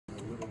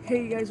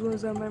Hey guys,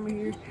 what's up? Mama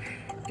here.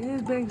 It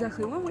has been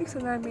exactly 1 week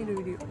since I made a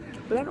video,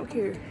 but I don't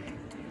care.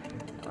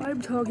 I'm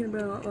talking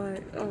about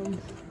like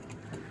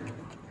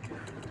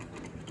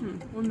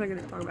what am I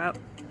gonna talk about?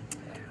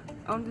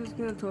 I'm just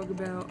gonna talk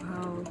about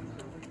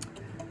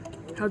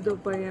how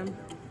dope I am.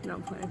 No,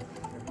 I'm playing.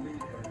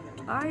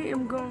 I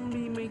am gonna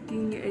be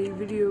making a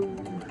video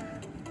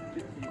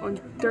on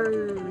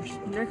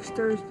next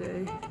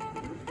Thursday.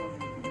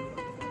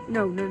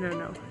 No.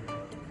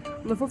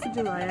 On the 4th of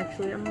July,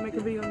 actually. I'm gonna make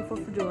a video on the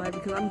 4th of July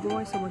because I'm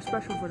going somewhere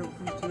special for the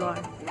 4th of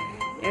July.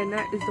 And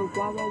that is the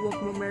Wawa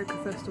Welcome America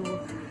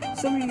Festival.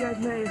 Some of you guys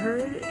may have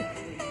heard it,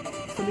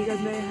 some of you guys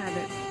may have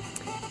haven't.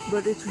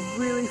 But it's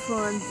really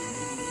fun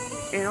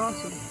and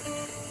awesome.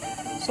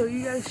 So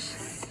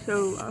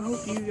I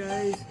hope you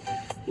guys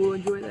will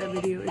enjoy that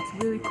video. It's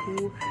really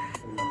cool.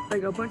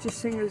 Like a bunch of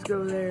singers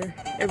go there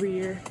every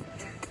year.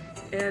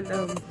 And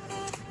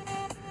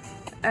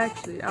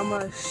actually, I'm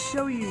gonna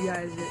show you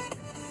guys it.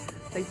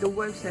 Like the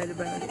website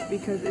about it,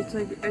 because it's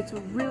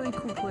a really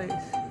cool place.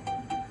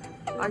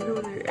 I go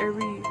there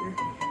every year.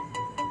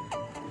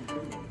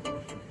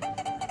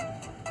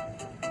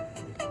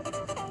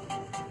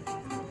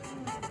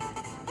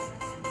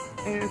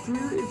 And it's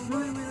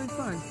really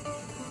fun.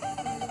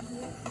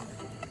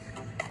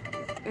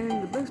 And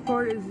the best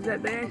part is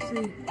that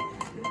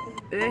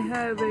they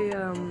have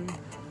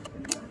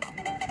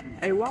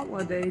a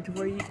Wawa day to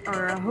where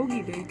or a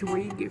hoagie day to where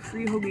you get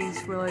free hoagies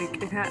for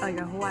like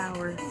a whole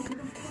hour.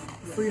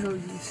 Free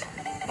hoagies.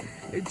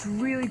 It's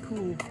really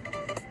cool.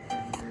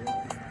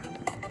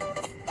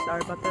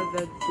 Sorry about that,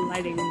 the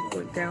lighting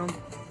went down.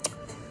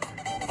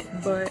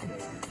 But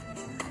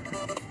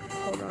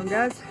hold on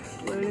guys,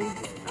 loading.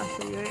 I'll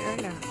show you it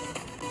right now.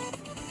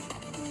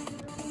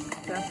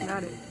 That's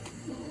not it.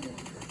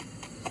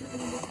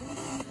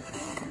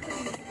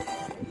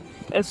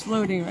 It's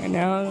loading right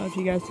now. I don't know if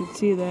you guys can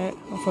see that.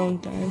 My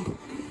phone's dying.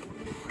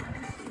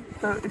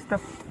 So it's the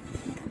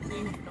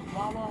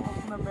Wawa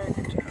Welcome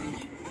America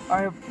Challenge.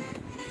 Our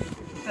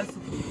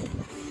festival.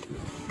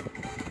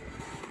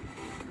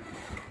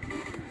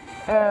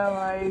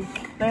 And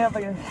they have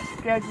a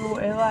schedule.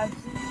 It lasts.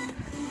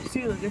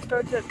 See, look, it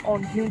starts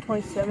on June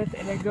 27th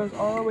and it goes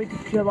all the way to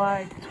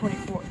July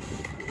 24th.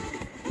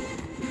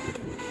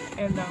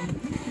 And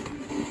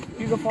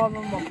you can follow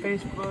them on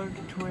Facebook,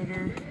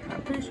 Twitter.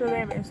 I'm pretty sure they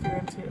have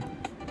Instagram too.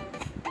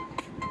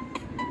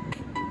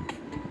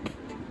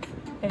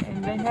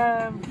 And they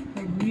have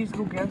like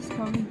musical guests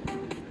coming.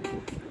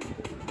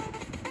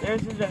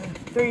 There's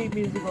 3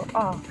 musical.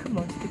 Oh, come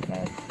on,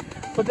 stupid.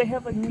 But they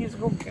have like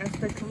musical guests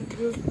that come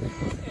through.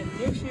 And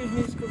this year's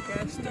musical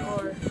guests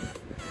are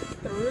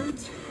The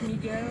Roots,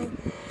 Miguel,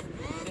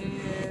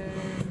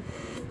 and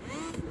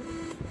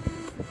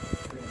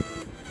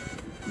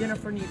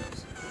Jennifer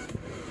Needles.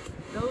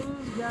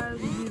 Those guys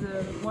will be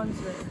the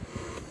ones there.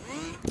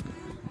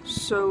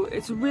 So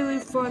it's a really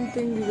fun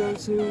thing to go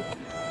to.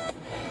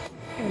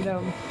 And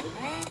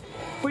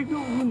for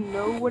people who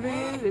know what it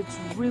is, it's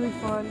really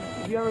fun.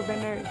 If you've ever been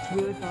there, it's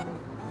really fun.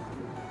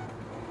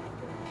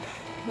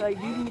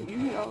 Like you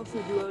can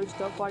also do other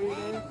stuff while you're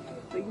there.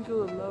 Like you can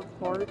go to Love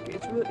Park.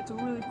 It's a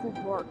really cool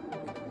park.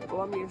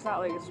 Well, I mean, it's not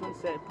like a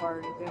Sunset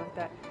Park or anything like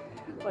that.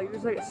 Like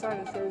there's like a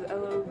sign that says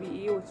LOVE, which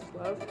is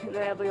love. And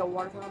they have like a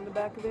water fountain on the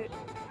back of it.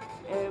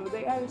 And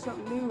they added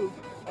something new.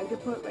 Like they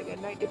put at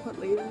night they put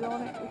lasers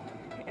on it,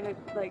 and the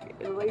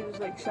lasers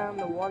like shine on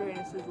the water and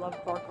it says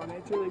Love Park on it.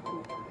 It's really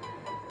cool.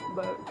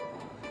 But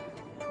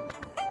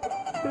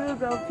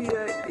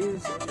Philadelphia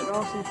is an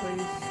awesome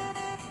place,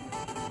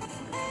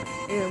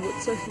 and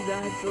what sucks is that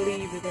I have to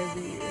leave it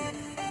every year.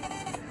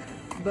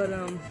 But I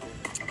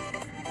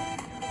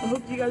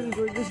hope you guys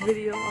enjoyed this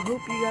video. I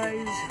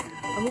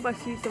hope I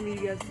see some of you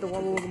guys at the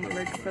Wawa Welcome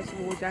America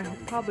Festival, which I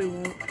probably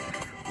won't.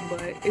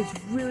 But it's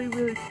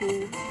really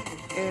cool,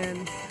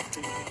 and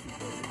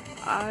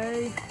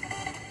I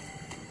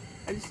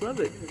just love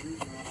it.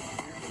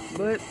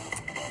 But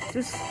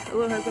just a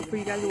little heads up for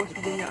you guys in West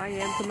Virginia, I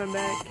am coming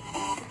back.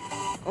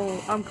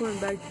 Oh, I'm coming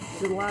back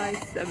July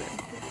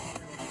 7th.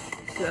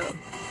 So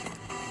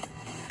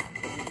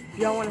if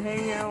y'all want to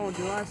hang out on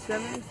July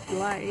 7th,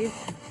 July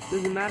 8th,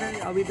 doesn't matter.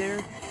 I'll be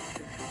there.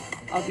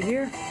 I'll be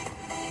here.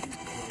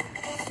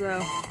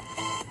 So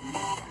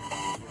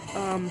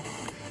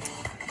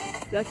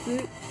that's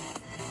it.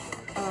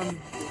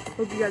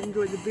 Hope you guys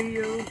enjoyed the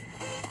video,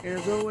 and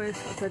as always,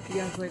 I'll talk to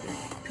you guys later.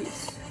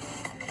 Peace.